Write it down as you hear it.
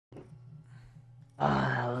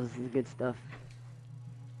Ah, that was good stuff.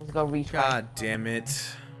 Let's go retry. God damn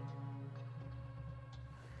it.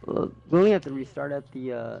 Well, we only have to restart at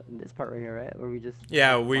the this part right here, right? Where we just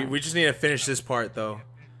Yeah, we just need to finish this part though.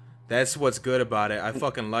 That's what's good about it. I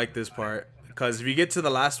fucking like this part because if you get to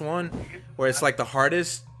the last one, where it's like the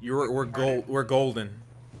hardest, we're golden.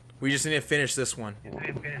 We just need to finish this one.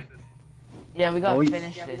 Yeah, we gotta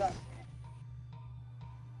finish this.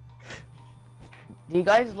 Do you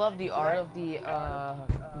guys love the art of the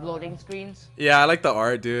loading screens? Yeah, I like the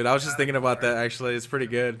art, dude. I was just thinking about that actually. It's pretty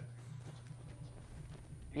good.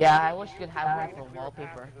 Yeah, I wish you could have one for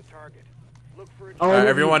wallpaper. Alright,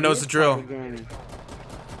 everyone knows the drill.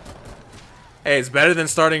 Hey, it's better than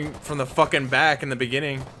starting from the fucking back in the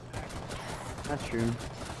beginning. That's true.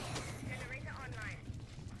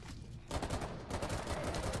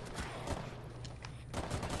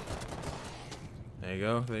 There you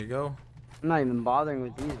go. There you go. I'm not even bothering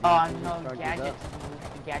with these. Oh no, gadgets.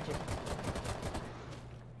 Gadgets.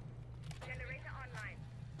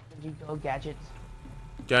 Did you go gadgets?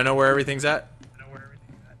 Do I know where everything's at?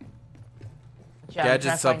 Yeah,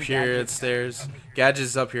 Gadgets up here at stairs.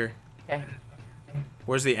 Gadgets up here. Okay.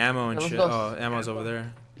 Where's the ammo and shit? Oh, ammo's over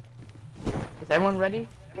there. Is everyone ready?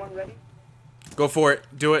 Go for it.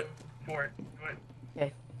 Do it.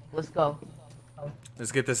 Okay, let's go.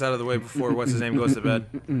 Let's get this out of the way before what's his name goes to bed.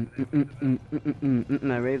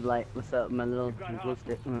 My rave light. What's up, my little glow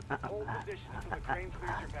stick?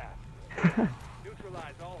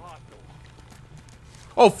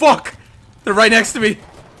 Oh fuck! They're right next to me.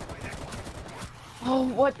 Oh,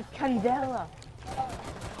 what? Candela!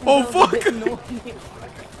 Oh fuck!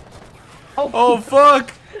 Oh,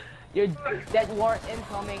 fuck! Your dead war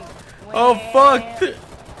incoming. Oh fuck!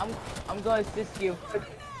 I'm gonna assist you.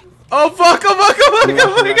 Oh fuck! Oh fuck! Oh fuck!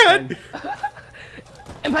 Oh my god!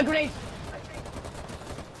 Impact grenade!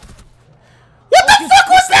 What the fuck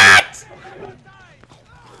was that?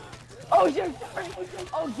 Oh shit!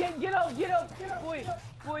 Oh get up!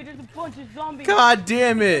 Boy, there's a bunch of zombies. God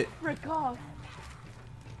damn it! Frick off!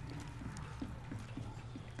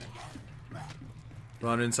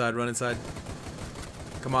 Run inside, run inside.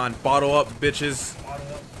 Come on, bottle up, bitches. I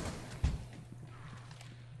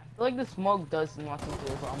feel like the smoke does nothing to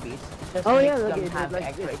the zombies. It just Oh makes yeah, look, them have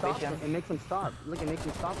X-ray vision. it makes them stop. Look, it makes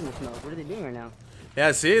them stop in the smoke. What are they doing right now?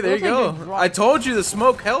 Yeah, see, there you Looks like go. you're drunk. I told you the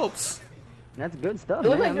smoke helps. That's good stuff. It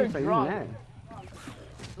looks man. like I'm they're gonna start drunk. using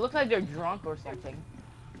It looks like they're drunk or something.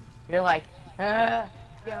 You're like, get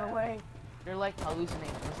away. They're like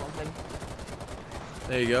hallucinating or something.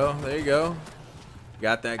 There you go, there you go.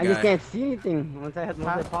 Got that that. I just guy. can't see anything once I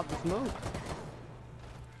pop the smoke.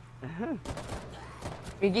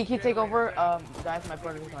 Biggie, can you take over? Guys, my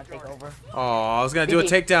brother's gonna take over. Oh, I was gonna do a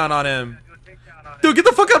takedown on him. Dude, get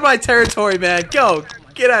the fuck out of my territory, man. Go.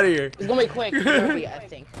 Get out of here. It's gonna be quick. It's gonna be, I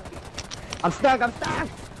think. I'm stuck.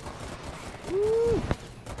 Woo.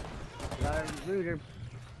 Got a rooter.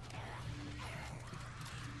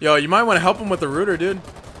 Yo, you might want to help him with the router, dude.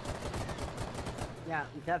 Yeah,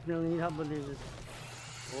 definitely need help, but there's just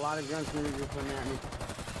a lot of grunts rooters coming at me.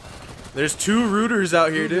 There's 2 rooters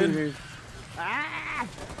out here, dude. Rooters. Ah!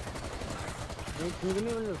 Hey, can you give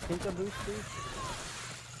me one of those Pinka boosts, please?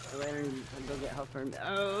 Oh, I don't go get help for him.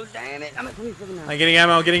 Oh, damn it. I'm at 27 now. I'm getting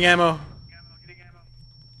ammo, getting ammo.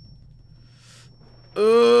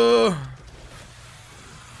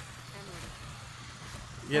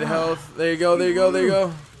 Get health. There you go, there you go, there you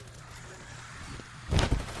go.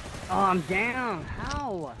 Oh, I'm down.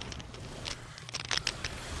 How?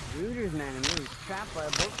 Rooters, man. I'm really trapped by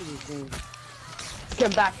both of these things.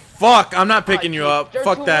 Get back. Fuck, I'm not picking you up. There's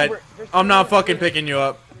Fuck two that. over- there's I'm two not over fucking here. picking you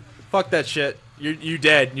up. Fuck that shit. You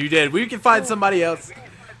dead. You dead. We can find somebody else.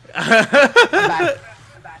 Back.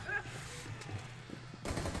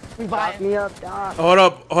 Lock me up, Doc. Hold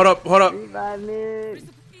up, hold up, hold up. Revive me.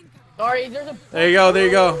 Sorry, there's a. There you go, there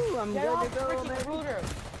you go. Ooh, I'm Get good off, to go, freaking baby. Ruder.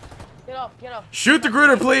 Get up, get up. Shoot the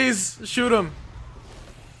Gruder, please. Shoot him.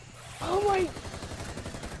 Oh my. It's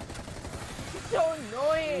so Hang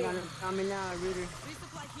annoying. on, I'm coming now, Rooter.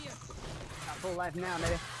 Got full life now,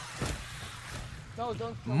 baby. No,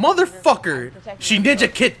 don't. Motherfucker. She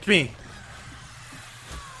ninja kicked me.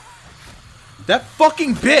 That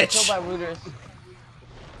fucking bitch. Killed by rooters.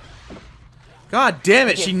 God damn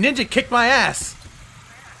it. She ninja kicked my ass.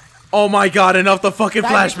 Oh my god, enough the fucking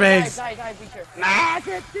flashbangs. Die, Beacher. Ah,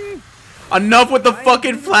 50. Enough with the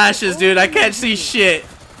fucking flashes, dude. I can't see shit.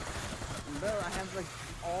 Bro, I have like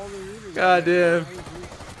all the Rooters. God damn.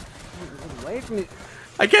 Away from me.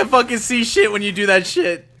 I can't fucking see shit when you do that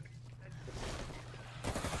shit.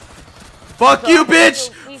 Fuck you, bitch!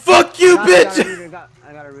 Fuck you, I got a bitch! Rooter,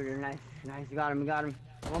 I got a Rooter. Nice. Nice, you got him, you got him.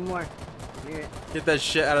 One more. Here. Get that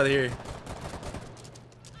shit out of here.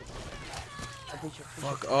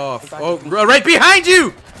 Fuck off. Oh, right behind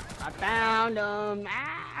you! I found him.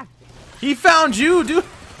 Ah! He found you, dude.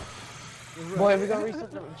 Boy, we're gonna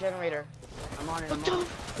reset the generator. I'm on it. What I'm the on it.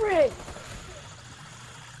 frick?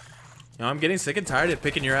 You know, I'm getting sick and tired of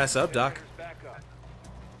picking your ass up, Doc.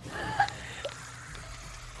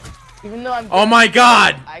 Even though I'm. Oh my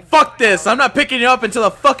god! Fuck this! I'm not picking you up until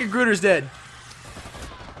the fucking Gruder's dead.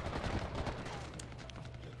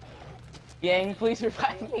 Yang, please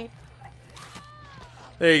revive me.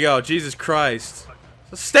 There you go. Jesus Christ.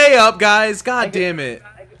 So stay up, guys. God damn it.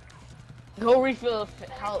 Go refill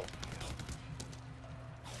health.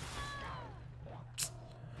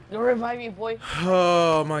 Go revive me, boy.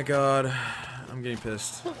 Oh my god. I'm getting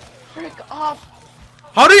pissed. Frick off.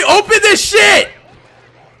 How do you open this shit?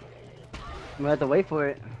 I'm gonna have to wait for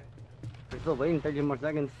it. We're still waiting 30 more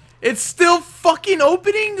seconds. It's still fucking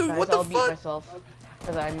opening? Guys, What the I'll beat fuck? myself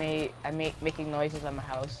because I making noises at my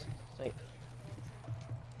house. So,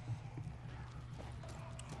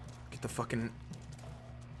 Get the fucking...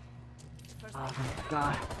 Oh my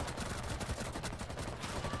god.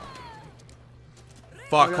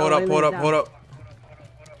 Fuck, hold up, hold up, hold up.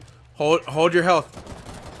 Hold your health.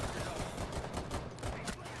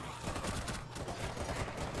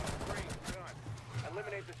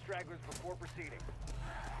 Eliminate the stragglers before proceeding.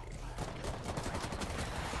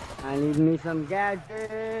 I need me some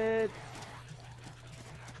gadgets.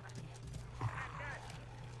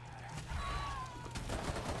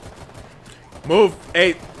 Move.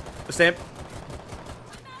 Hey, Stamp.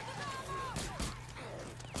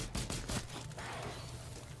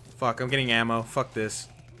 Fuck, I'm getting ammo. Fuck this.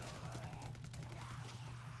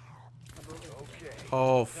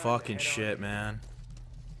 Oh, fucking shit, man.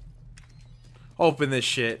 Open this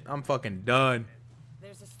shit. I'm fucking done.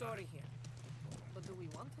 There's a story here. But do we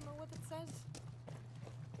want to know what it says?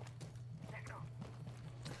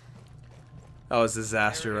 That was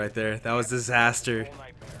disaster right there. That was disaster.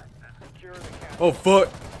 Oh, fuck.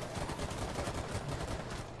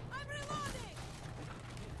 I'm reloading!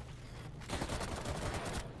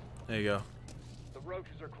 There you go. The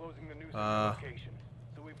roaches are closing the news location,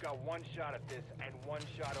 so we've got one shot at this and one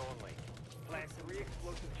shot only. Plant 3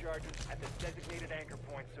 explosive charges at the designated anchor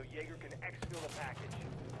point so Jaeger can exfil the package.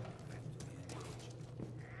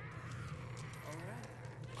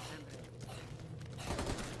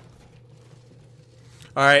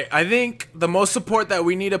 Alright, I think the most support that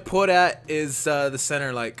we need to put at is the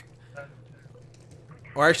center, like.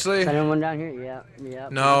 Or actually. Center one down here? Yeah. Yeah.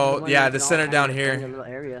 No, yeah, the center down here. In a little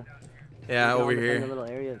area. Yeah, over In a here. little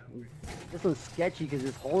area. This one's sketchy because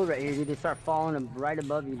this hole right here, dude, they start falling right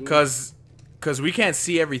above you, dude. Cause we can't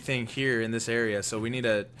see everything here in this area, so we need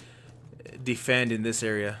to defend in this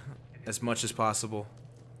area as much as possible.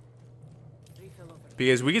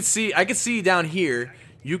 Because we can see, I can see down here,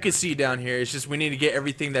 you can see down here. It's just we need to get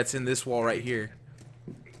everything that's in this wall right here.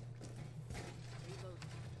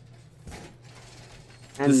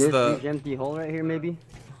 And This is this the- huge empty hole right here, maybe.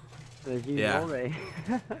 There's a huge Yeah. hole right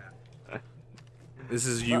here. This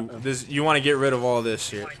is you. This you want to get rid of all this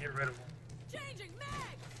shit. Changing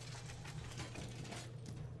mag!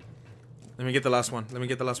 Let me get the last one. Let me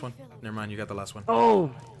get the last one. Never mind, you got the last one. Oh,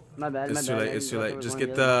 my bad. It's my too bad. late. I It's didn't too know if late. there was Just one get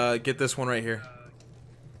of the other. get this one right here.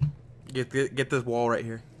 Get this wall right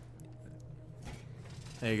here.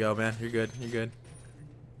 There you go, man. You're good. You're good.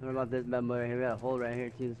 What about this bad boy right here? We got a hole right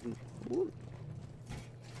here too. Ooh.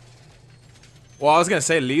 Well, I was gonna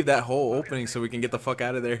say leave that whole opening so we can get the fuck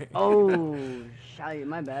out of there. Oh, shite.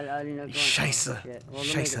 My bad. I didn't know. Scheisse. Shit. Well,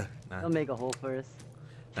 Scheisse. they'll make a hole first.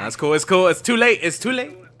 Nah, it's cool. It's cool. It's too late. It's too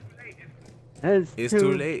late. It's too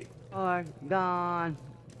too late. far gone.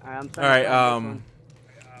 Alright, I'm sorry. All right.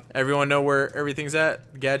 Everyone know where everything's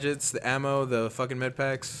at? Gadgets, the ammo, the fucking med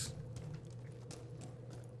packs.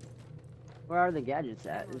 Where are the gadgets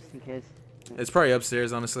at, just in case? It's probably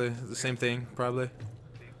upstairs, honestly. The same thing, probably.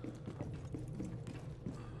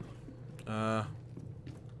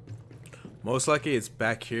 Most likely it's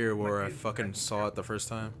back here where I fucking saw it the first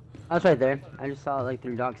time. Oh, it's right there. I just saw it like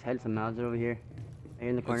through Doc's head somehow. It's over here. Right here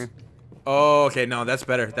in the corner. Oh, okay. No, that's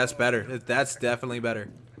better. That's better. That's definitely better.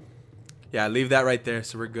 Yeah, leave that right there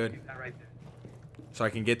so we're good. So I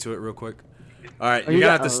can get to it real quick. All right, Oh, you're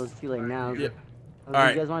gonna have oh, to. it's too late now. Yeah. You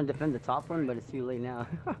Alright. guys want to defend the top one, but it's too late now.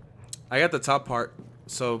 I got the top part.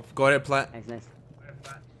 So go ahead, plant. Nice, nice.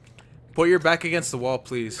 Put your back against the wall,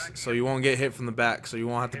 please, so you won't get hit from the back. So you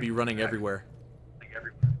won't have to be running everywhere.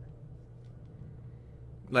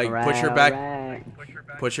 Like put your back.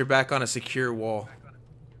 Alright. Put your back on a secure wall.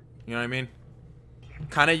 You know what I mean?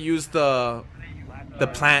 Kind of use the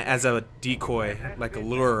plant as a decoy, like a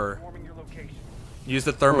lurer. location. Use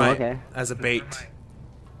the thermite okay. as a bait,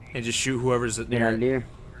 and just shoot whoever's Good near. idea.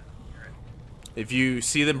 If you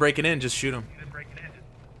see them breaking in, just shoot them.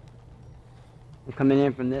 I'm coming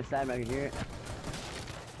in from this side right here.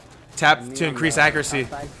 Tap Me to on increase the accuracy.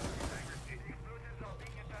 outside.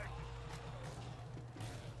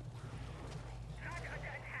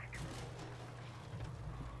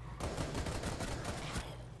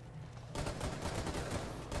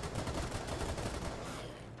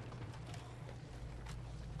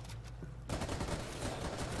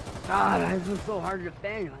 God, this is so hard to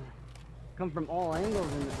defend. Come from all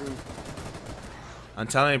angles in this room. I'm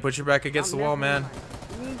telling you, put your back against the wall, man.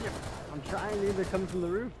 I'm trying to either come from the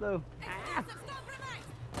roof though. Ah.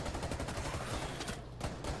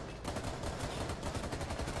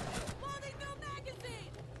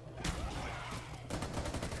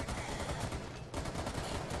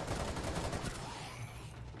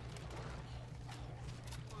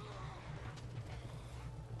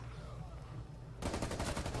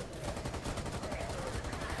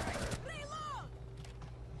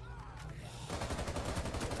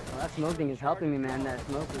 That smoking is helping me, man. That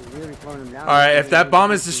smoke is really slowing him down. Alright, if that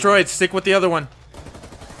bomb is destroyed, stick with the other one.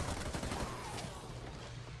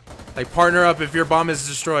 Like, partner up if your bomb is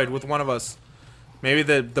destroyed with one of us. Maybe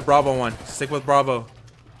the Bravo one. Stick with Bravo.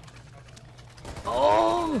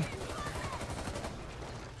 Oh!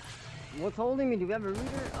 What's holding me? Do we have a reader?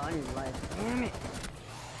 Oh, I need life. Damn it.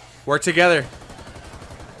 Work together.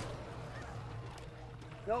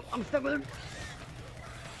 Nope, I'm stuck with him.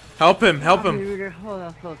 Help him, help him. Reader. Oh,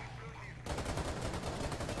 that's close.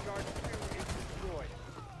 Charge 2 is destroyed.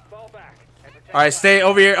 Fall back and protect Alright, stay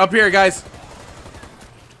over here, up here, guys.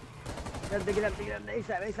 Get up,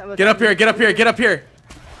 ASAP. Get up here, get up here, get up here.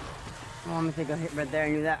 Oh, I'm gonna take a hit right there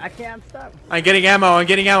and do that. I can't, I'm stuck. I'm getting ammo, I'm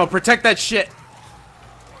getting ammo. Protect that shit.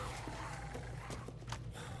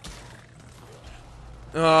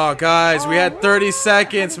 Oh, guys, we had 30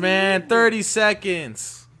 seconds, man. 30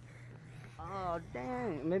 seconds. Oh,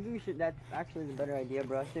 dang. Maybe we should, that's actually the better idea,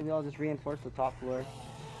 bro. Maybe I'll just reinforce the top floor.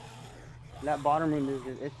 That bottom room is,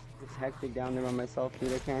 it's hectic down there by myself,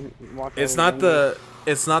 dude. I can't walk It's all not the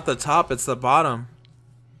it's not the top, it's the bottom.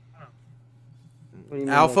 What do you mean,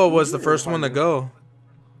 Alpha like, was the or first one to bottom? go.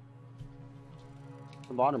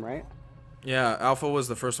 The bottom, right? Yeah, Alpha was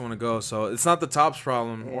the first one to go, so it's not the top's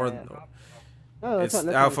problem, or No, It's that's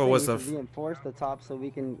Alpha what I'm was saying. the We should reinforce the top so we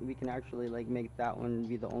can actually like make that one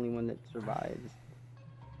be the only one that survives.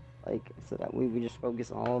 Like so that we just focus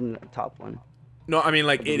all on the top one. no, I mean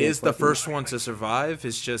like The it is the reinforcement. first one to survive.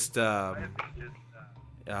 It's just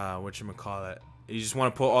whatchamacallit. You just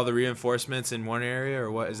want to put all the reinforcements in one area,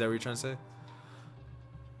 or what? Is that what you're trying to say?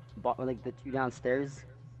 Like the two downstairs.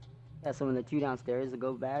 Yeah, so when the two downstairs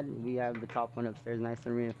go bad, we have the top one upstairs nice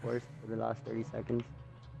and reinforced for the last 30 seconds.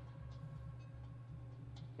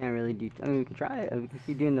 Can't really do. I mean, we can try it. We can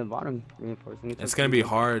keep doing the bottom reinforcing. It's gonna be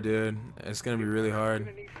hard, dude. It's gonna be really hard.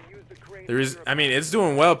 There is, I mean, it's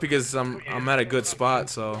doing well because I'm at a good spot.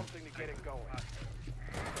 So,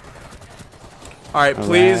 all right,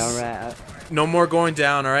 please, All right. no more going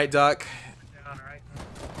down. All right, Doc.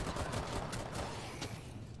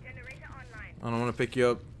 I don't want to pick you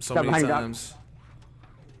up so Stop many behind, Doc. times.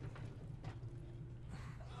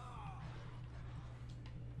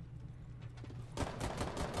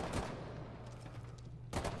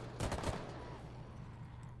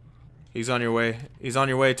 He's on your way. He's on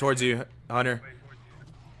your way towards you, Hunter.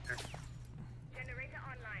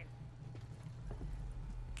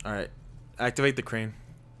 All right, activate the crane.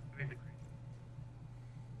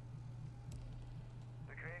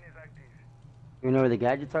 You know where the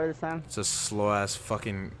gadgets are this time? It's a slow ass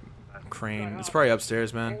fucking crane. It's probably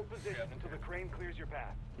upstairs, man. Hold position until the crane clears your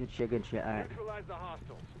path. Good shit. Good shit. All right. Neutralize the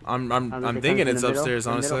hostiles. I'm thinking it's upstairs,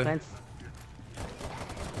 honestly.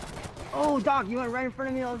 Oh, Doc, you went right in front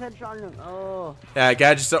of me. I was headshotting him. Oh. Yeah,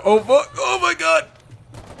 gadgets are. Oh fuck! Oh my god!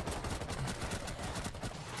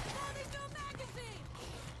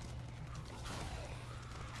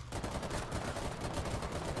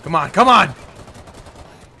 Come on! Come on!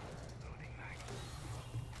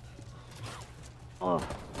 Oh,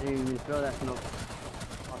 I didn't even throw that smoke.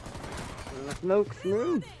 Oh. Smoke,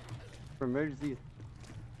 smooth. For emergencies.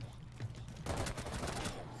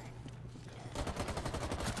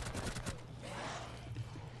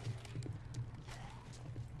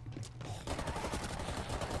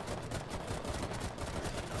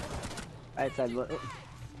 Right side, look.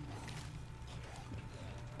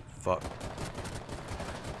 Fuck.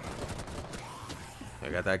 I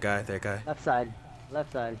got that guy. That guy. Left side.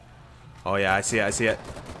 Left side. Oh yeah, I see it. I see it.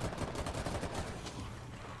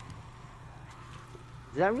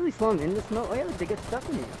 Did that really slow him in the smoke? Oh yeah, they get stuck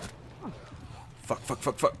in here. Huh. Fuck, fuck,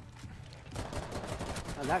 fuck, fuck.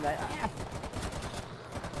 Oh, that guy. Ah.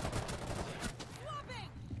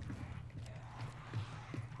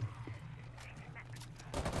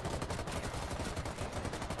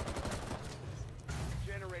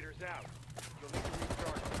 Generator's out. You'll need to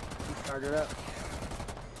restart it. Start it up.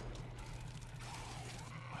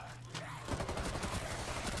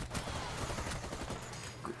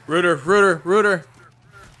 Rooter.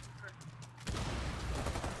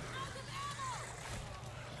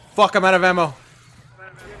 Fuck, I'm out of ammo.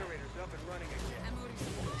 Generator's up and running again.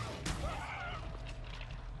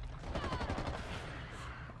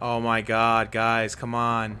 Oh my god, guys, come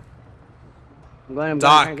on. I'm going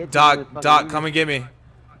to get Doc, come and get me.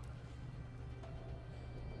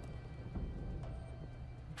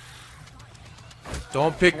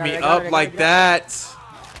 Don't pick me up like that.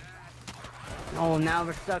 Oh, now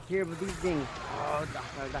we're stuck here with these things. Oh,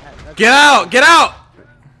 Get out! Get out!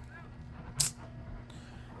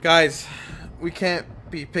 Guys, we can't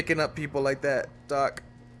be picking up people like that, Doc.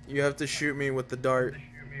 You have to shoot me with the dart.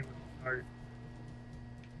 We're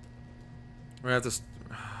gonna have to.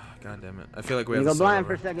 God damn it! I feel like we have to. Go blind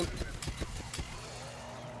for a second.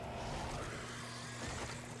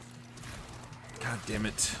 God damn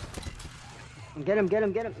it! Get him!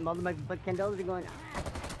 All my candelas are going. Ah.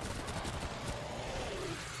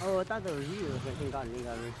 Oh, I thought that was you. He got it.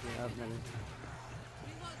 Oh,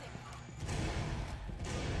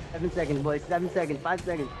 7 seconds, boys. 7 seconds. 5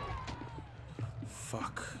 seconds.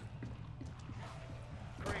 Fuck.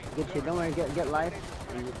 Good shit. Don't worry. Get life.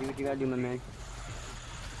 And do what you gotta do, my man.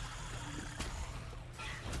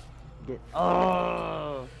 Oh.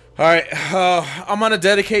 All right. I'm gonna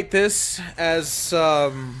dedicate this as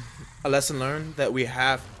a lesson learned that we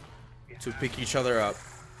have to pick each other up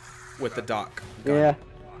with the Doc gun. Yeah.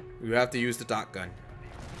 You have to use the Doc gun.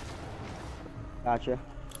 Gotcha.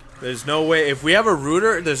 There's no way. If we have a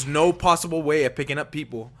rooter, there's no possible way of picking up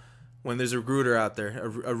people when there's a rooter out there.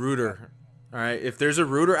 A rooter. All right. If there's a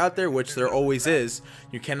rooter out there, which there always is,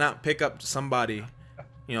 you cannot pick up somebody,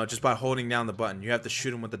 you know, just by holding down the button. You have to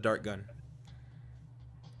shoot them with the dart gun.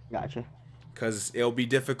 Gotcha. Because it'll be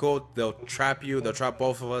difficult. They'll trap you. They'll trap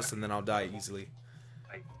both of us, and then I'll die easily.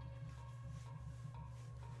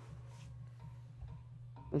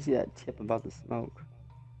 Let's see that tip about the smoke.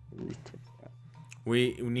 These tips.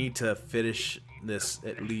 We need to finish this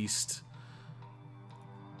at least.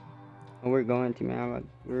 Well, we're going to, man.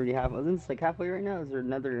 We already have. Isn't this like halfway right now? Is there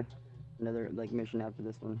another like mission after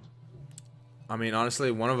this one? I mean,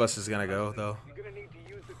 honestly, one of us is gonna go though. You're gonna need to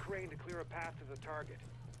use the crane to clear a path to the target.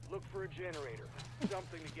 Look for a generator,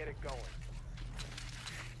 something to get it going.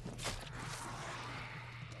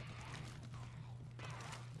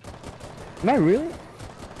 Am I really?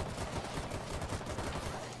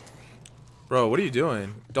 Bro, what are you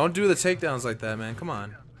doing? Don't do the takedowns like that, man. Come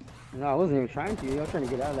on. No, I wasn't even trying to. I was trying to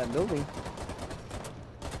get out of that building.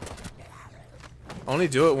 Only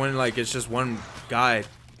do it when like it's just one guy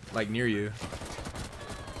like near you.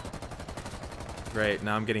 Great,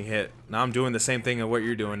 now I'm getting hit. Now I'm doing the same thing of what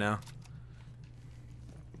you're doing now.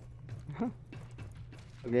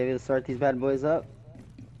 Okay, let's start these bad boys up.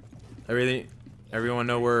 Everyone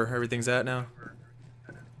know where everything's at now?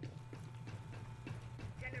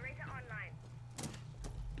 Generator online.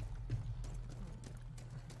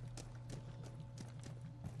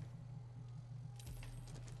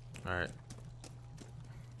 Alright.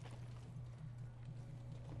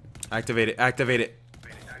 Activate it, activate it.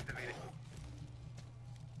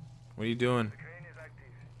 What are you doing?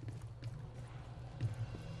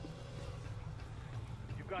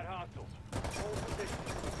 You've got hostiles. Hold position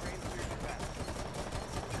until the crane clears your path.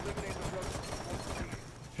 Eliminate the roads before proceeding.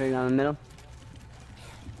 Straight down the middle.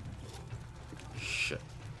 Shit.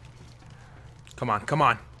 Come on, come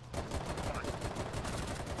on.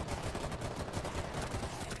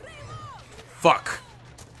 Fuck.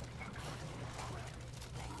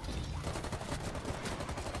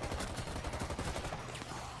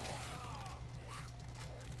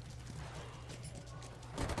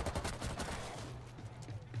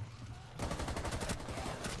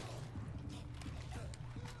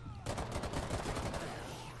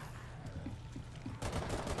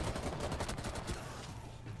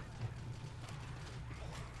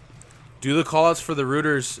 Do the callouts for the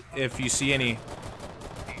rooters if you see any.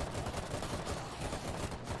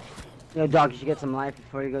 Yo, Doc, you should get some life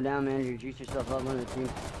before you go down, man. You juice yourself up on the team.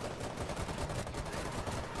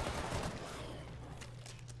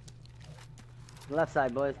 Left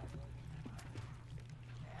side, boys.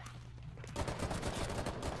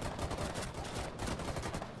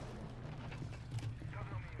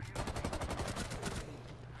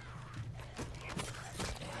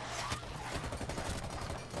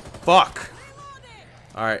 Fuck.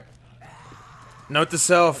 Alright. Note to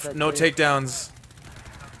self, no takedowns.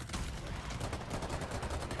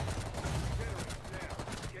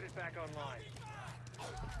 Get it back online.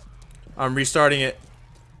 I'm restarting it.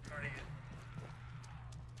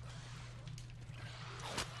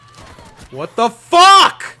 What the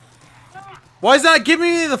fuck? Why is that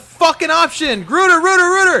giving me the fucking option?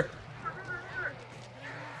 Rooter.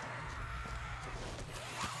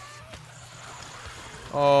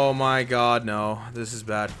 Oh my god, no. This is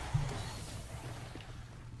bad.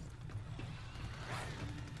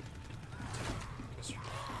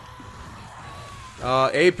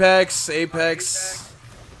 Apex.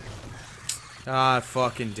 Ah,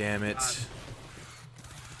 fucking damn it.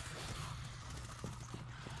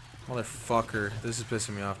 Motherfucker. This is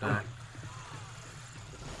pissing me off now.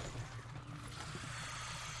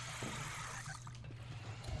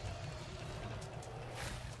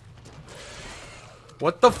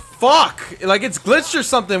 What the fuck? Like it's glitched or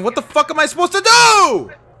something. What the fuck am I supposed to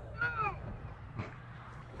do?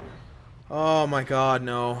 Oh my god,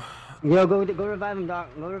 no. Yo, go revive him, Doc.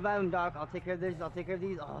 Go revive him, Doc. I'll take care of this. I'll take care of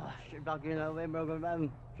these. Oh shit, Doc, get in that way, bro. Go revive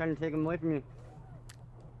him. Trying to take him away from you.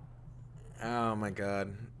 Oh my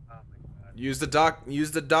god. Use the doc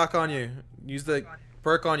on you. Use the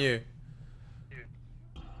perk on you.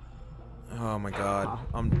 Oh my god.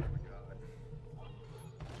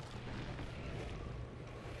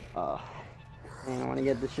 Oh, man, I want to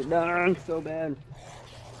get this shit done so bad.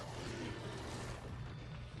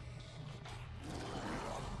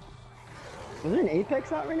 Was there an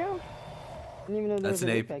Apex out right now? I didn't even know there was an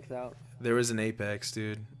Apex out. There was an Apex,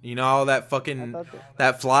 dude. You know all that fucking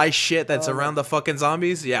that fly shit that's around the fucking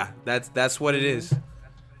zombies? Yeah, that's what it is.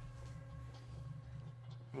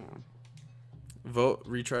 Vote,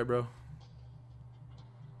 retry, bro.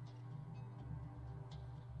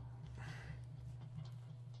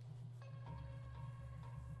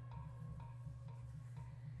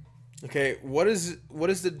 Okay, what is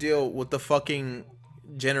the deal with the fucking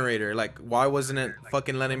generator? Like, why wasn't it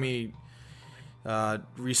fucking letting me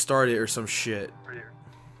restart it or some shit?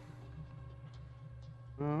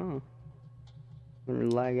 Oh. Gonna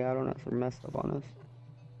lag out on us or messed up on us.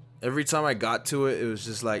 Every time I got to it, it was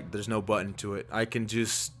just like there's no button to it. I can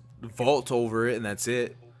just vault over it and that's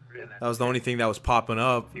it. That was the only thing that was popping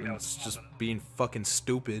up. And it's just being fucking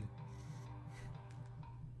stupid.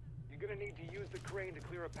 You're gonna need to use the crane to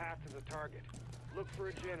clear a path to the target. Look for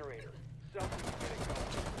a generator. Something to get it going.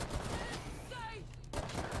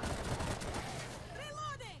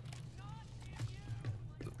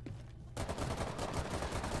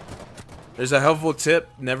 There's a helpful tip: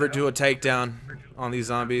 never do a takedown on these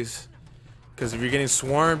zombies, because if you're getting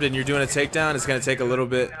swarmed and you're doing a takedown, it's gonna take a little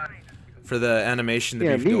bit for the animation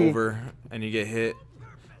to be over and you get hit.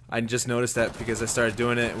 I just noticed that because I started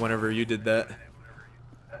doing it whenever you did that.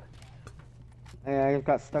 Yeah, I just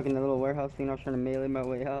got stuck in the little warehouse thing. I was trying to melee my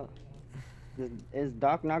way out. Is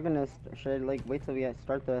Doc not gonna? Should I like wait till we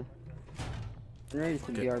start the generator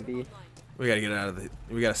to BRB? We gotta get out of the.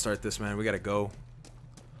 We gotta start this, man. We gotta go.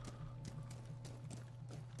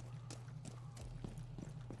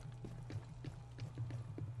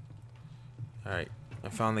 All right, I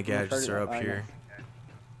found the gadgets are up here.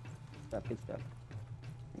 Stuff, good stuff.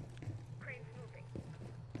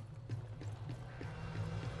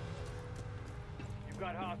 You've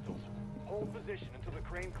got hostiles. Hold position until the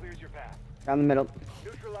crane clears your path. Down the middle.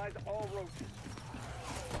 Neutralize all roaches.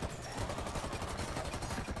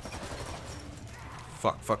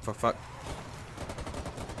 Fuck.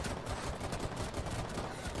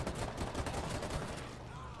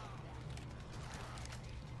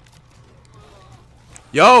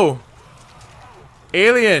 Yo!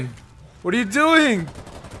 Alien! What are you doing?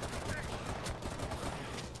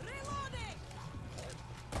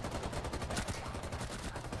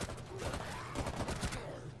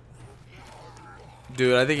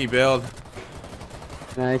 Dude, I think he bailed.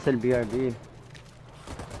 No, I said BRB.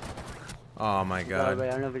 Oh my god. I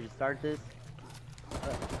don't know if we should start this.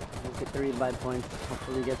 But we'll get 3 revive points.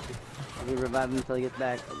 Hopefully he gets. We revive him until he gets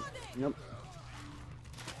back. Nope.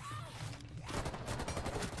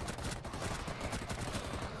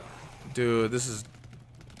 Dude, this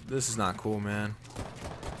is not cool, man.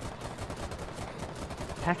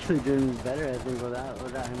 Actually doing better, I think, without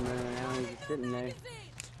him running around. He's just sitting there.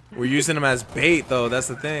 We're using him as bait, though. That's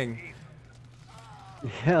the thing.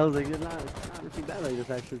 Yeah, I was like, it's not too bad. Like this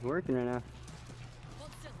actually is working right now.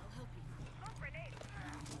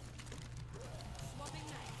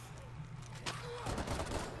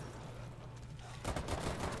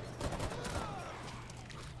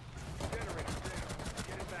 Generator down.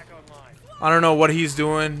 Get it back online. I don't know what he's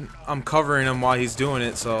doing. I'm covering him while he's doing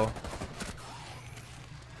it, so.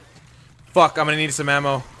 Fuck, I'm gonna need some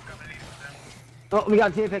ammo. Oh, we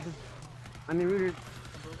got two Apexes. I mean, rooters.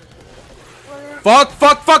 Fuck,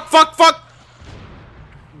 fuck, fuck, fuck, fuck!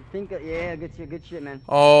 Yeah, good shit, man.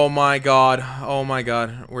 Oh my god. Oh my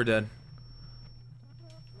god. We're dead.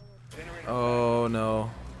 Oh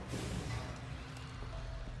no.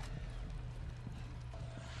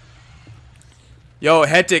 Yo,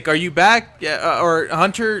 Hetic, are you back? Yeah, or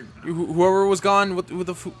Hunter, whoever was gone with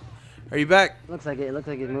the are you back? Looks like it. It looks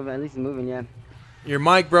like he's moving. At least he's moving, yeah. Your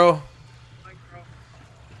mic, bro.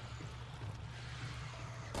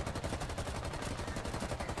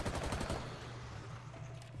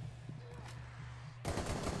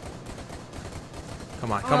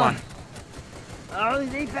 Come on, come on. Oh,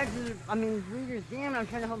 these Apexes, I mean, rooters. Damn, I'm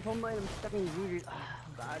trying to help homeboy. I'm stuck in these rooters. Oh,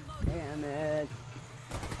 god damn it.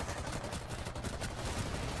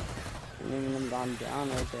 Even them gone down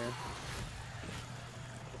right there.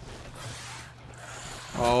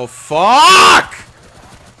 Oh, fuck!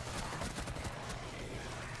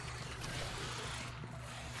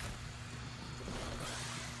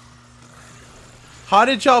 How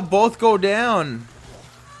did y'all both go down?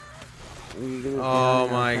 Oh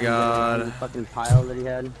my god. Fucking pile that he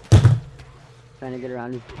had. Trying to get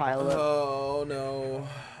around his pile up. Oh no.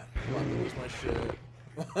 I'm about to lose my shit.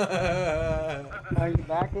 Are you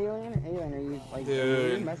back, Alien? Alien, are you like,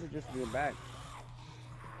 dude? Your message just to be back.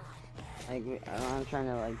 Like, I'm trying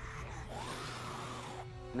to like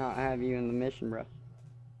not have you in the mission, bro.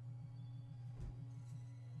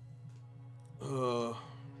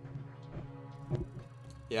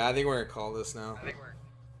 Yeah, I think we're gonna call this now.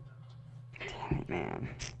 Damn it, man.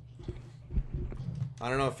 I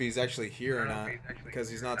don't know if he's actually here or not because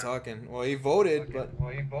he's not talking. Well, he voted, but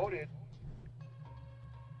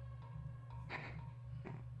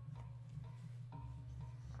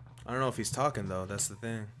I don't know if he's talking though. That's the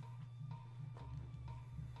thing.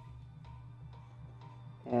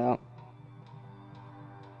 Yeah.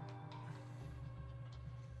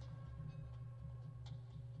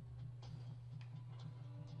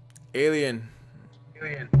 Alien.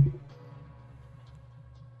 You're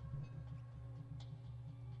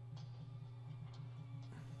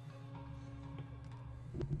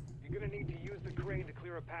gonna need to use the crane to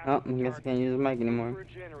clear a path. Oh, I guess I can't use the mic anymore. For a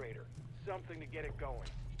generator, something to get it going.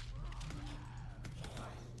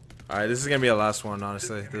 All right, this is gonna be the last one.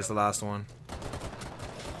 Honestly, this is the last one.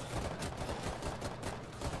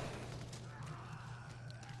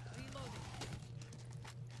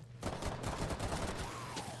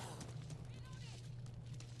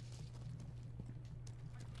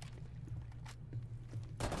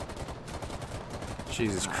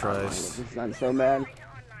 Jesus Christ. This is not so bad.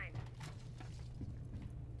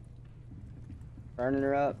 Burning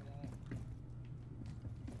her up.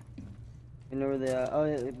 You know where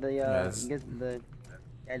the Yeah, just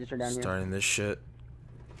are down here. Starting this shit.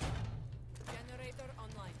 Generator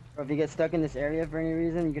online. Or if you get stuck in this area for any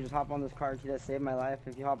reason, you can just hop on this car. See, that saved my life.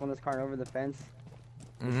 If you hop on this car and over the fence,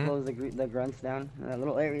 it slows the grunts down. And that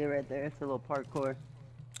little area right there, it's a little parkour.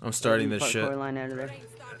 I'm starting this parkour shit. line out of there. Train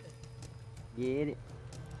started. Get it.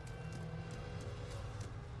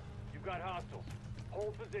 You've got hostiles.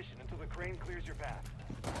 Hold position until the crane clears your path.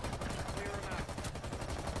 Clear them out.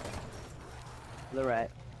 To the right.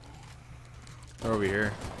 They're over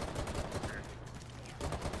here.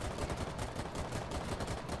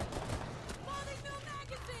 Loading new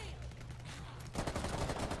magazine.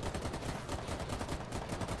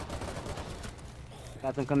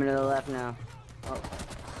 Got some coming to the left now. Oh.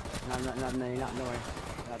 No, you're not nowhere.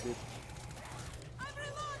 Got this. I'm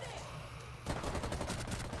reloading.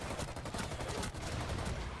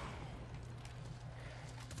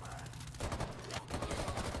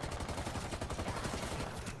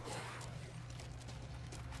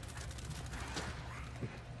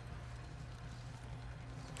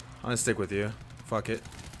 I'm gonna stick with you. Fuck it.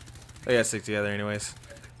 They gotta stick together anyways.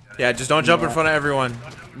 Yeah, just don't jump in front of everyone.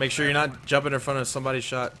 Make sure you're not jumping in front of somebody's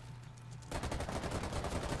shot.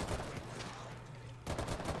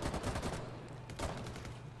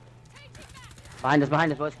 Behind us,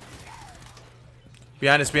 boys.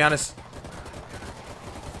 Behind us, behind us.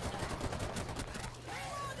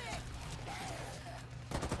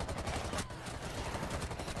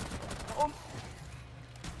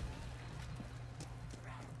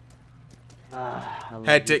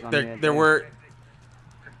 Hectic. There were.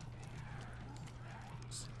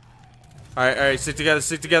 All right, stick together,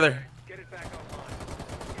 stick together. Get it back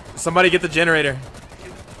online. Somebody get the generator.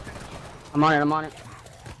 I'm on it.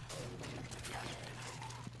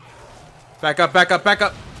 Back up, back up, back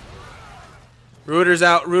up. Rooters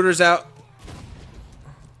out, rooters out.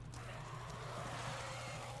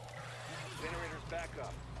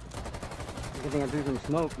 up. Good thing I threw some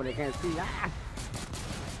smoke, but I can't see. Ah!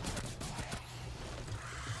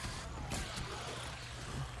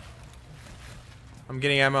 I'm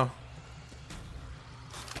getting ammo.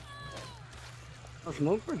 Oh,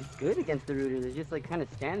 smoke works good against the rooters. They just like kind of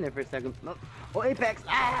stand there for a second. Oh, Apex!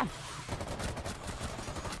 Ah!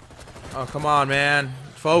 Oh, come on, man.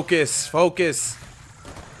 Focus, focus.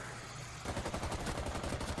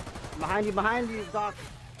 Behind you, Doc.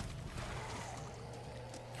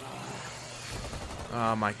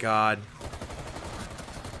 Oh my god.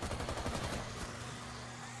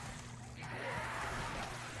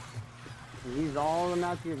 Use all of them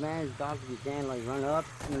out to your advantage, Doc, if you can. Like, run up,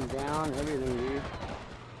 and down, everything, dude.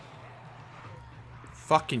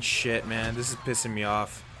 Fucking shit, man. This is pissing me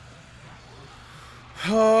off.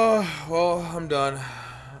 Oh, well, I'm done.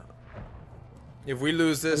 If we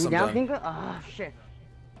lose this, I'm done. Oh, shit.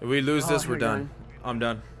 If we lose this, we're you're done. I'm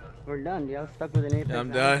done. We're done, dude. I was stuck with an Apex. Yeah,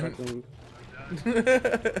 I'm done.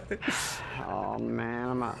 Oh, man,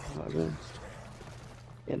 I'm not fucking...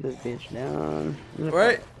 Get this bitch down.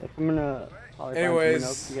 Right. If I'm gonna... Anyways.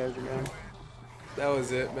 Else, you guys are done. That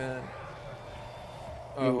was it, man.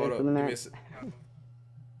 Oh, hold up. Give me a